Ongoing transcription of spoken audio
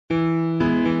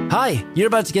Hi, you're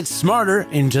about to get smarter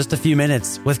in just a few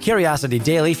minutes with Curiosity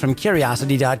Daily from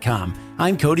Curiosity.com.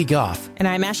 I'm Cody Goff. And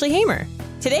I'm Ashley Hamer.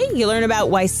 Today, you learn about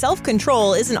why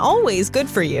self-control isn't always good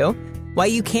for you, why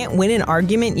you can't win an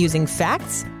argument using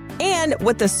facts, and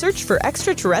what the Search for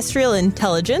Extraterrestrial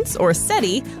Intelligence, or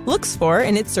SETI, looks for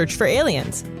in its search for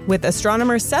aliens, with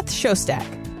astronomer Seth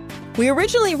Shostak. We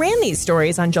originally ran these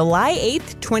stories on July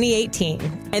 8th,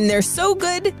 2018, and they're so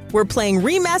good, we're playing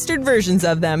remastered versions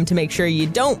of them to make sure you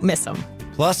don't miss them.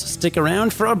 Plus, stick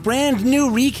around for a brand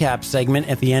new recap segment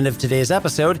at the end of today's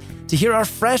episode to hear our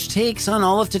fresh takes on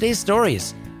all of today's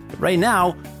stories. But right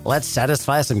now, let's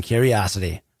satisfy some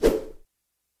curiosity. All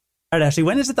right, Ashley,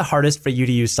 when is it the hardest for you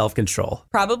to use self-control?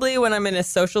 Probably when I'm in a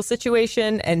social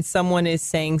situation and someone is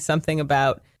saying something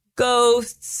about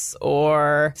ghosts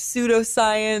or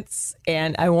pseudoscience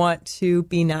and I want to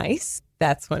be nice.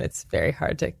 That's when it's very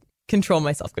hard to control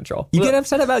my self-control. You get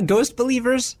upset about ghost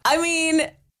believers? I mean,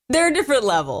 there are different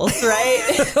levels, right?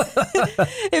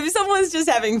 If someone's just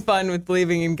having fun with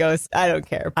believing in ghosts, I don't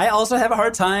care. I also have a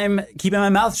hard time keeping my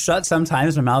mouth shut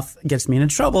sometimes. My mouth gets me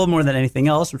into trouble more than anything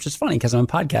else, which is funny because I'm a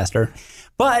podcaster.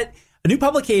 But a new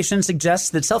publication suggests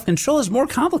that self-control is more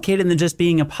complicated than just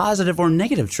being a positive or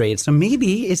negative trait. So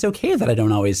maybe it's okay that I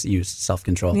don't always use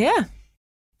self-control. Yeah.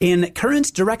 In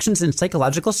Current Directions in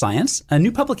Psychological Science, a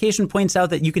new publication points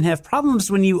out that you can have problems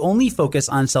when you only focus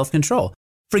on self-control.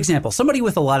 For example, somebody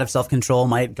with a lot of self-control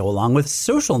might go along with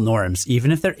social norms,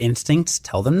 even if their instincts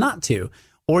tell them not to.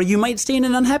 Or you might stay in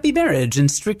an unhappy marriage and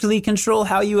strictly control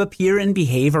how you appear and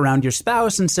behave around your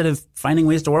spouse instead of finding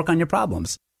ways to work on your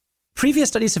problems. Previous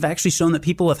studies have actually shown that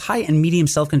people with high and medium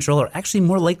self-control are actually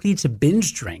more likely to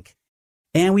binge drink.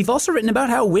 And we've also written about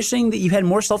how wishing that you had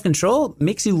more self-control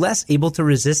makes you less able to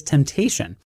resist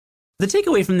temptation. The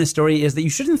takeaway from this story is that you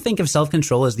shouldn't think of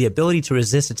self-control as the ability to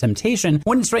resist a temptation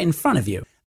when it's right in front of you.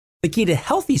 The key to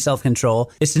healthy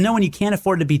self-control is to know when you can't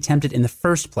afford to be tempted in the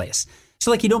first place. So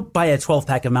like you don't buy a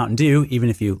 12-pack of Mountain Dew, even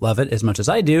if you love it as much as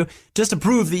I do, just to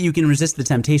prove that you can resist the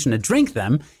temptation to drink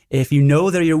them. If you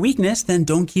know they're your weakness, then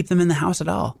don't keep them in the house at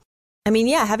all. I mean,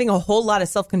 yeah, having a whole lot of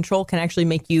self-control can actually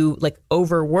make you like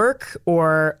overwork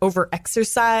or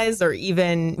over-exercise or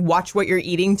even watch what you're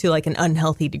eating to like an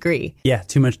unhealthy degree. Yeah,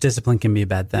 too much discipline can be a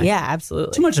bad thing. Yeah,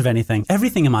 absolutely. Too much of anything.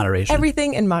 Everything in moderation.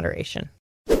 Everything in moderation.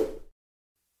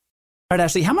 All right,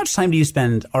 Ashley, how much time do you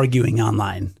spend arguing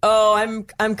online? Oh,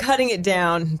 I'm cutting it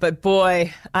down, but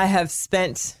boy, I've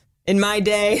spent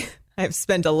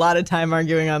a lot of time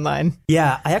arguing online.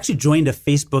 Yeah, I actually joined a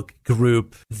Facebook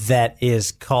group that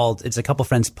is called, it's a Couple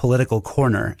Friends Political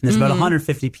Corner. And there's about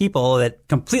 150 people that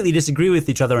completely disagree with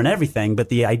each other on everything, but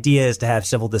the idea is to have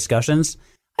civil discussions.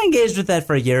 I engaged with that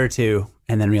for a year or two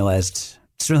and then realized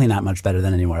it's really not much better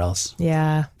than anywhere else.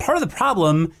 Yeah. Part of the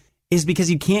problem is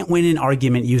because you can't win an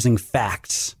argument using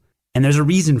facts. And there's a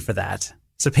reason for that.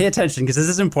 So pay attention because this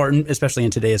is important, especially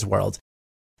in today's world.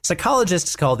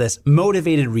 Psychologists call this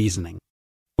motivated reasoning.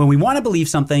 When we want to believe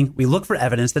something, we look for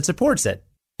evidence that supports it.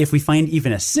 If we find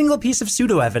even a single piece of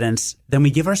pseudo-evidence, then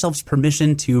we give ourselves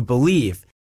permission to believe.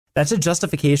 That's a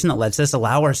justification that lets us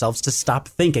allow ourselves to stop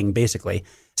thinking, basically.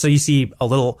 So you see a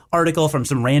little article from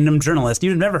some random journalist.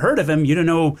 You've never heard of him. You don't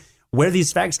know where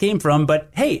these facts came from,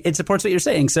 but hey, it supports what you're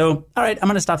saying. So, all right, I'm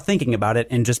going to stop thinking about it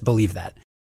and just believe that.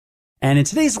 And in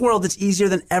today's world, it's easier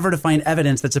than ever to find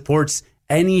evidence that supports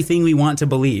anything we want to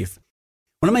believe.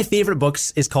 One of my favorite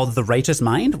books is called The Righteous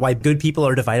Mind, Why Good People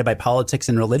Are Divided by Politics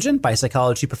and Religion by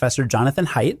psychology professor Jonathan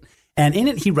Haidt. And in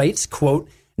it, he writes, quote,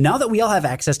 "Now that we all have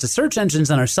access to search engines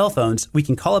on our cell phones, we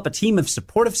can call up a team of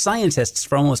supportive scientists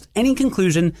for almost any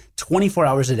conclusion 24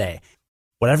 hours a day.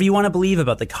 Whatever you want to believe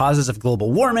about the causes of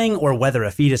global warming or whether a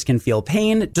fetus can feel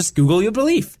pain, just Google your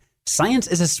belief. Science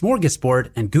is a smorgasbord,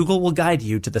 and Google will guide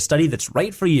you to the study that's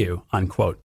right for you,"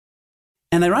 unquote.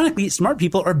 And ironically, smart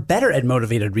people are better at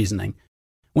motivated reasoning.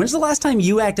 When's the last time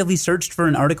you actively searched for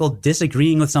an article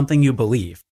disagreeing with something you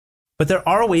believe? But there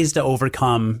are ways to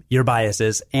overcome your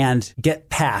biases and get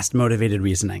past motivated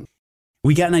reasoning.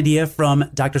 We got an idea from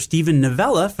Dr. Steven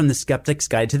Novella from The Skeptic's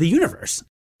Guide to the Universe.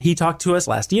 He talked to us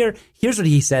last year. Here's what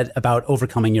he said about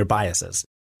overcoming your biases.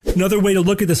 Another way to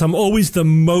look at this, I'm always the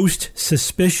most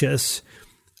suspicious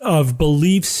of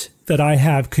beliefs that I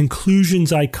have,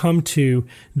 conclusions I come to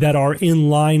that are in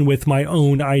line with my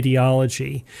own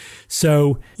ideology.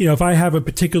 So, if I have a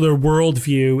particular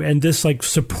worldview and this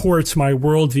supports my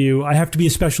worldview, I have to be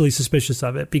especially suspicious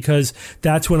of it because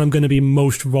that's when I'm going to be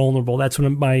most vulnerable. That's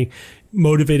when my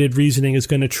motivated reasoning is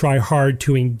going to try hard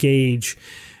to engage.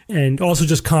 And also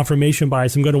just confirmation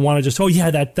bias. I'm going to want to just,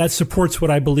 that supports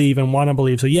what I believe and want to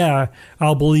believe. So yeah,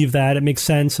 I'll believe that. It makes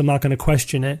sense. I'm not going to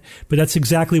question it. But that's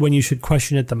exactly when you should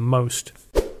question it the most.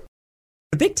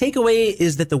 The big takeaway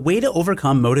is that the way to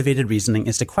overcome motivated reasoning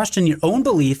is to question your own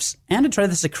beliefs and to try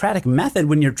the Socratic method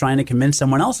when you're trying to convince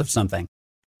someone else of something.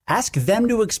 Ask them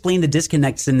to explain the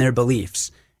disconnects in their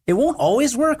beliefs. It won't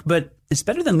always work, but it's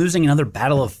better than losing another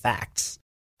battle of facts.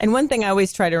 And one thing I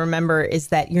always try to remember is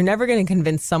that you're never going to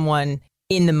convince someone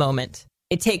in the moment.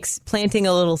 It takes planting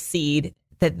a little seed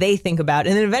that they think about.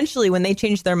 And then eventually when they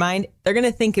change their mind, they're going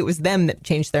to think it was them that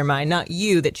changed their mind, not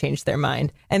you that changed their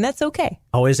mind. And that's okay.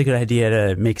 Always a good idea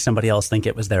to make somebody else think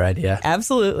it was their idea.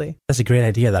 Absolutely. That's a great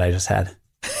idea that I just had.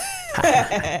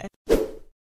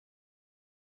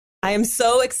 I am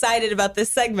so excited about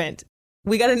this segment.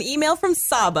 We got an email from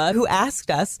Saba who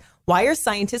asked us, why are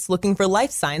scientists looking for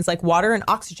life signs like water and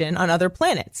oxygen on other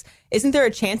planets? Isn't there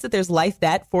a chance that there's life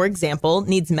that, for example,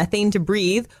 needs methane to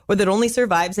breathe or that only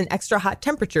survives in extra hot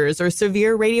temperatures or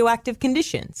severe radioactive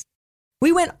conditions?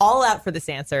 We went all out for this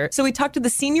answer, so we talked to the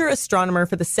senior astronomer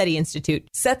for the SETI Institute,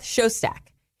 Seth Shostak.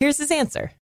 Here's his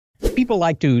answer. People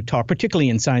like to talk, particularly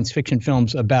in science fiction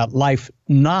films, about life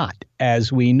not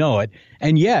as we know it.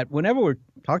 And yet, whenever we're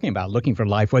talking about looking for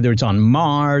life, whether it's on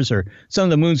Mars or some of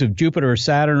the moons of Jupiter or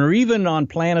Saturn, or even on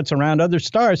planets around other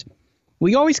stars,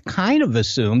 we always kind of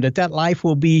assume that that life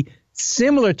will be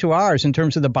similar to ours in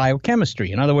terms of the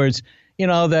biochemistry. In other words,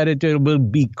 that it will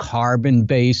be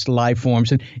carbon-based life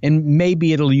forms, and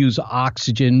maybe it'll use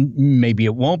oxygen, maybe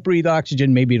it won't breathe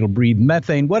oxygen, maybe it'll breathe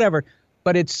methane, whatever.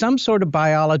 But it's some sort of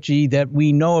biology that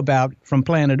we know about from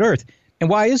planet Earth. And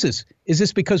why is this? Is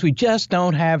this because we just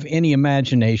don't have any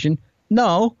imagination?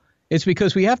 No, it's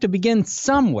because we have to begin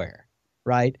somewhere,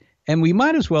 right? And we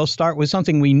might as well start with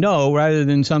something we know rather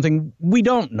than something we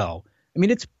don't know. I mean,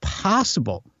 it's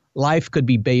possible life could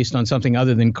be based on something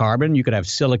other than carbon. You could have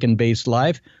silicon-based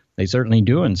life. They certainly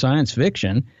do in science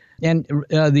fiction. And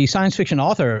the science fiction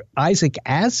author Isaac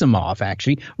Asimov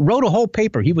actually wrote a whole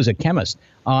paper. He was a chemist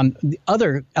on the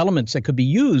other elements that could be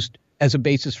used as a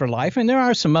basis for life. And there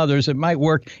are some others that might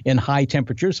work in high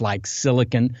temperatures like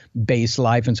silicon-based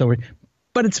life and so forth.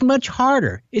 But it's much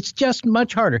harder. It's just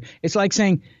much harder. It's like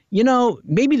saying,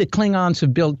 maybe the Klingons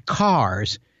have built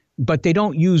cars, but they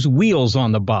don't use wheels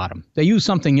on the bottom. They use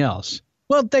something else.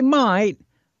 Well, they might.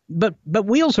 But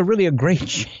wheels are really a great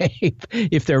shape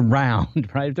if they're round,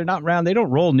 right? If they're not round, they don't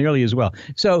roll nearly as well.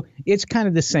 So it's kind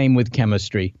of the same with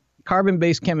chemistry.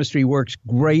 Carbon-based chemistry works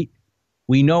great.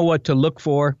 We know what to look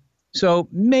for. So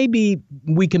maybe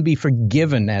we can be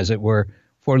forgiven, as it were,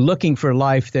 for looking for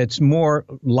life that's more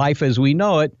life as we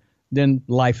know it than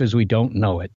life as we don't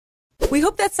know it. We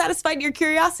hope that satisfied your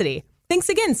curiosity. Thanks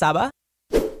again, Saba.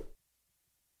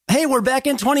 Hey, we're back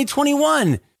in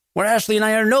 2021. Where Ashley and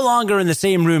I are no longer in the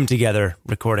same room together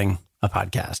recording a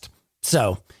podcast.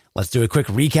 So let's do a quick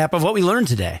recap of what we learned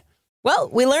today. Well,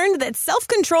 we learned that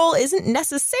self-control isn't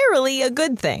necessarily a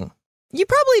good thing. You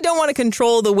probably don't want to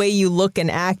control the way you look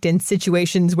and act in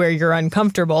situations where you're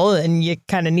uncomfortable and you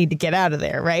kind of need to get out of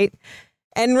there, right?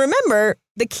 And remember,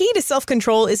 the key to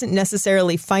self-control isn't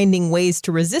necessarily finding ways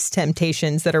to resist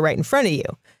temptations that are right in front of you.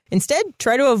 Instead,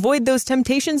 try to avoid those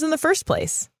temptations in the first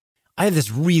place. I have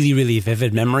this really, really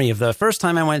vivid memory of the first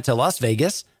time I went to Las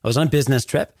Vegas. I was on a business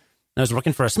trip, and I was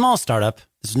working for a small startup.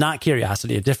 This is not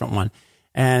Curiosity, a different one.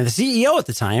 And the CEO at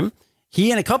the time,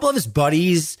 he and a couple of his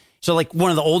buddies, so like one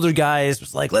of the older guys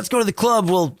was like, let's go to the club.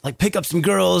 We'll like pick up some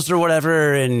girls or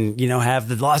whatever and, have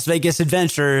the Las Vegas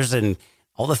adventures and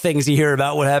all the things you hear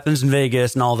about what happens in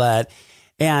Vegas and all that.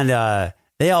 And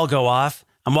they all go off.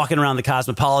 I'm walking around the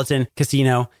Cosmopolitan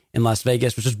Casino in Las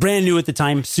Vegas, which was brand new at the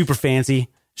time, super fancy.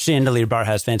 Chandelier bar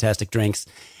has fantastic drinks.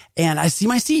 And I see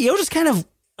my CEO just kind of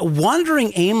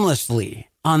wandering aimlessly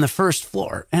on the first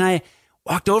floor. And I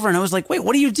walked over and I was like, wait,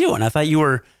 what are you doing? I thought you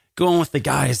were going with the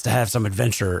guys to have some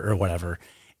adventure or whatever.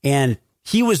 And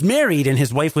he was married and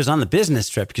his wife was on the business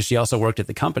trip because she also worked at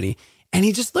the company. And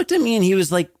he just looked at me and he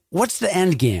was like, what's the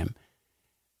end game?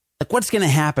 Like, what's going to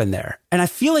happen there? And I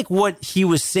feel like what he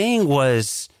was saying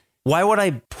was, why would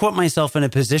I put myself in a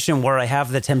position where I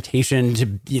have the temptation to,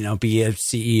 be a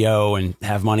CEO and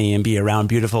have money and be around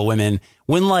beautiful women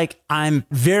when like I'm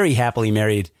very happily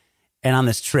married and on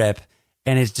this trip.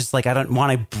 And it's just like, I don't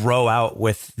want to bro out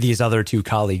with these other two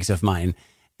colleagues of mine.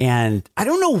 And I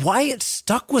don't know why it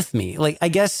stuck with me. Like, I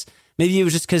guess maybe it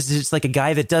was just because it's like a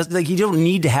guy that does like, you don't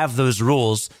need to have those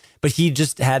rules, but he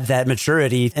just had that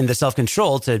maturity and the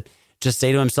self-control to just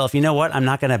say to himself, you know what? I'm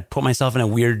not going to put myself in a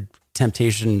weird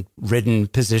temptation-ridden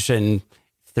position.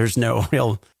 There's no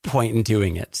real point in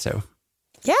doing it. So,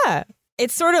 yeah,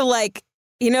 it's sort of like,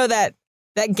 that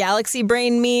galaxy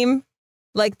brain meme,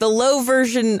 like the low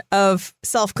version of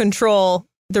self-control.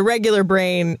 The regular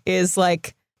brain is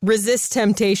like resist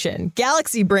temptation.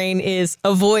 Galaxy brain is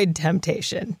avoid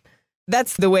temptation.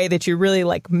 That's the way that you really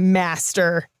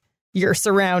master your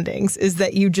surroundings, is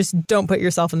that you just don't put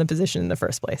yourself in the position in the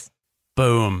first place.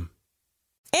 Boom.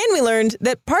 And we learned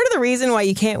that part of the reason why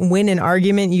you can't win an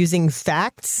argument using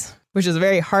facts, which is a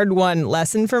very hard-won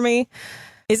lesson for me,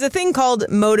 is a thing called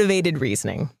motivated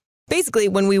reasoning. Basically,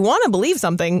 when we want to believe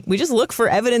something, we just look for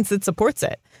evidence that supports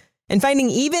it. And finding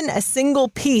even a single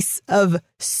piece of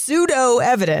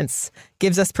pseudo-evidence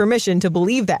gives us permission to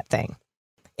believe that thing.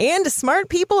 And smart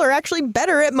people are actually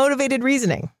better at motivated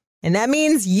reasoning. And that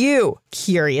means you,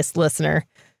 curious listener.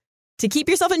 To keep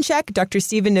yourself in check, Dr.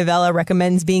 Steven Novella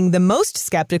recommends being the most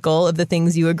skeptical of the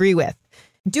things you agree with.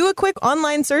 Do a quick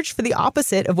online search for the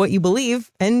opposite of what you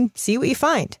believe and see what you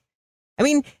find. I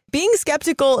mean, being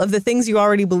skeptical of the things you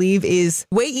already believe is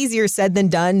way easier said than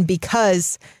done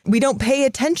because we don't pay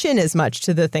attention as much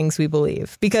to the things we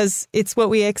believe because it's what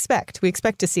we expect. We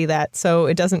expect to see that, so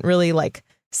it doesn't really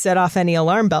set off any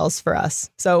alarm bells for us.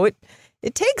 So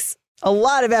it takes a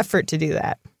lot of effort to do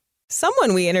that.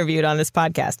 Someone we interviewed on this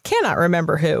podcast, cannot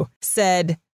remember who,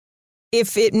 said,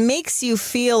 if it makes you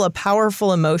feel a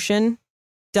powerful emotion,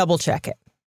 double check it,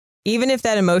 even if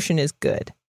that emotion is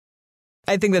good.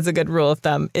 I think that's a good rule of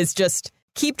thumb, is just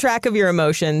keep track of your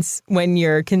emotions when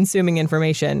you're consuming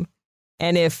information.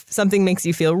 And if something makes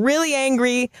you feel really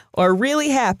angry or really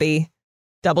happy,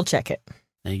 double check it.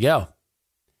 There you go.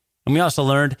 And we also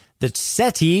learned that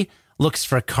SETI looks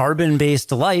for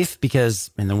carbon-based life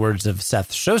because, in the words of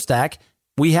Seth Shostak,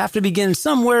 we have to begin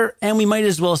somewhere and we might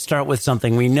as well start with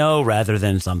something we know rather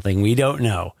than something we don't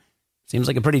know. Seems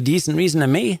like a pretty decent reason to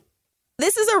me.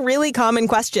 This is a really common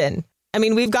question. I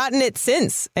mean, we've gotten it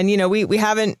since, and, we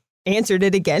haven't answered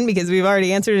it again because we've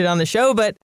already answered it on the show.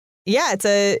 But yeah,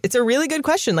 it's a really good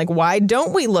question. Why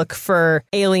don't we look for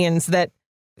aliens that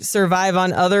survive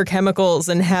on other chemicals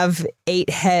and have 8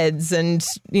 heads and,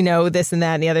 this and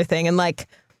that and the other thing? And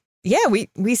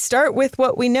we start with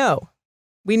what we know.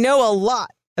 We know a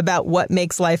lot about what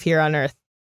makes life here on Earth.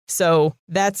 So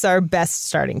that's our best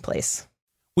starting place.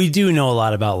 We do know a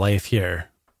lot about life here,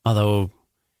 although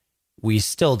we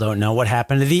still don't know what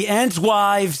happened to the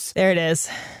Entwives. There it is.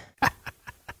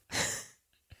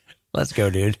 Let's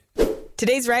go, dude.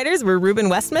 Today's writers were Ruben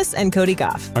Westmus and Cody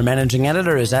Goff. Our managing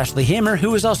editor is Ashley Hammer,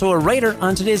 who is also a writer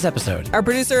on today's episode. Our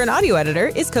producer and audio editor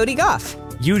is Cody Goff.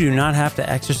 You do not have to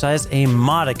exercise a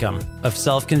modicum of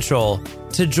self-control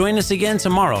to join us again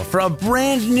tomorrow for a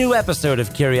brand new episode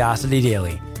of Curiosity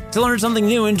Daily, to learn something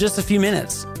new in just a few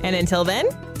minutes. And until then,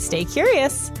 stay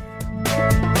curious.